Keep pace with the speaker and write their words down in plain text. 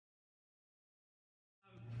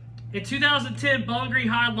In 2010, Bowling Green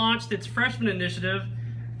High launched its freshman initiative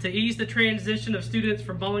to ease the transition of students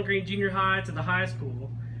from Bowling Green Junior High to the high school.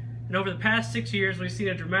 And over the past 6 years, we've seen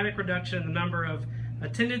a dramatic reduction in the number of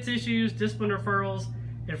attendance issues, discipline referrals,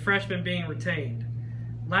 and freshmen being retained.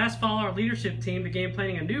 Last fall, our leadership team began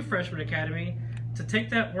planning a new freshman academy to take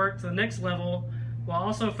that work to the next level while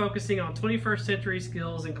also focusing on 21st century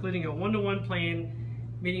skills, including a one-to-one plan,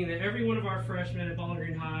 meaning that every one of our freshmen at Bowling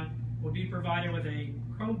Green High will be provided with a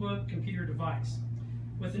Chromebook computer device.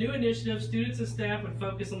 With the new initiative, students and staff would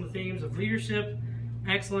focus on the themes of leadership,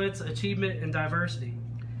 excellence, achievement, and diversity.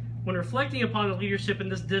 When reflecting upon the leadership in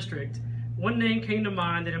this district, one name came to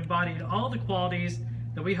mind that embodied all the qualities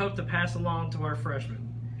that we hope to pass along to our freshmen.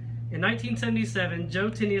 In 1977,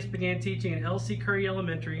 Joe Tinius began teaching at L.C. Curry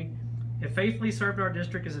Elementary and faithfully served our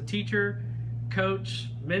district as a teacher, coach,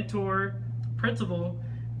 mentor, principal,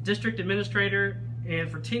 district administrator,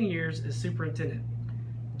 and for 10 years as superintendent.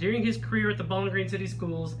 During his career at the Bowling Green City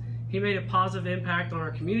Schools, he made a positive impact on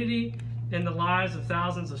our community and the lives of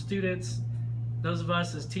thousands of students, those of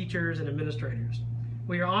us as teachers and administrators.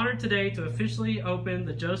 We are honored today to officially open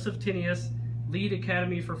the Joseph Tinius Lead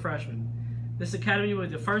Academy for Freshmen. This academy will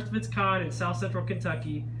be the first of its kind in South Central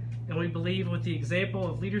Kentucky, and we believe with the example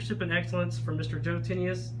of leadership and excellence from Mr. Joe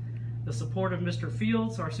Tinius, the support of Mr.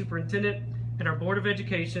 Fields, our superintendent, and our Board of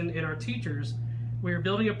Education and our teachers, we are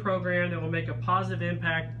building a program that will make a positive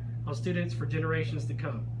impact on students for generations to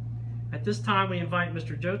come. At this time, we invite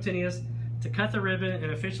Mr. Joe Tinius to cut the ribbon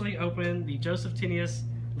and officially open the Joseph Tinius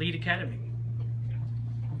Lead Academy.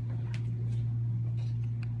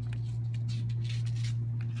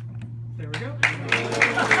 There we go.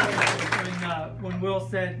 When Will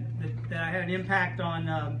said that I had an impact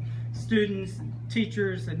on students,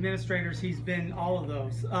 teachers, administrators, he's been all of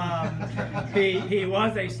those. He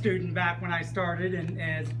was a student back when I started, and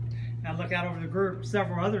as I look out over the group,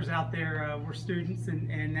 several others out there were students,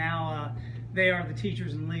 and now they are the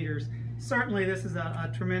teachers and leaders. Certainly this is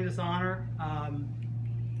a tremendous honor.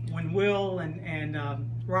 When Will and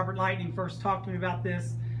Robert Lightning first talked to me about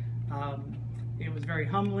this, it was very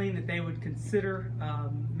humbling that they would consider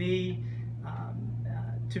me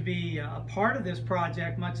to be a part of this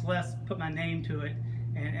project, much less put my name to it,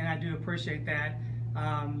 and I do appreciate that.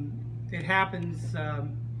 It happens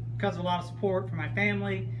because of a lot of support from my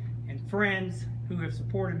family and friends who have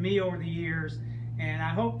supported me over the years, and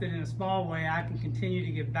I hope that in a small way I can continue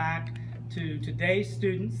to give back to today's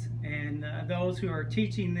students and those who are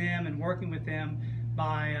teaching them and working with them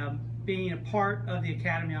by being a part of the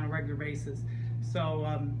Academy on a regular basis.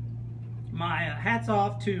 So my hats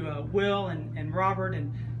off to Will and Robert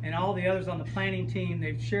and all the others on the planning team.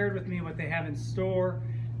 They've shared with me what they have in store.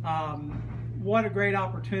 What a great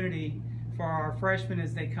opportunity for our freshmen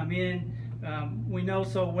as they come in. We know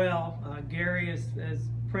so well, Gary as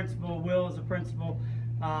principal, Will as a principal,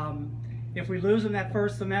 if we lose them that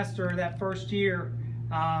first semester, that first year,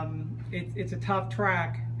 it's a tough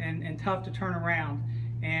track and tough to turn around.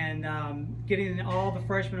 And getting all the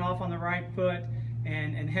freshmen off on the right foot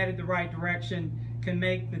and headed the right direction can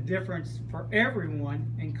make the difference for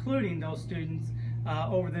everyone, including those students,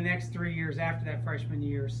 over the next 3 years after that freshman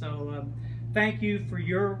year. So thank you for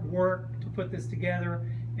your work to put this together.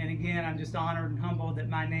 And again, I'm just honored and humbled that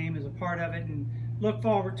my name is a part of it, and look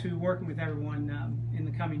forward to working with everyone in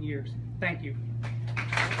the coming years. Thank you.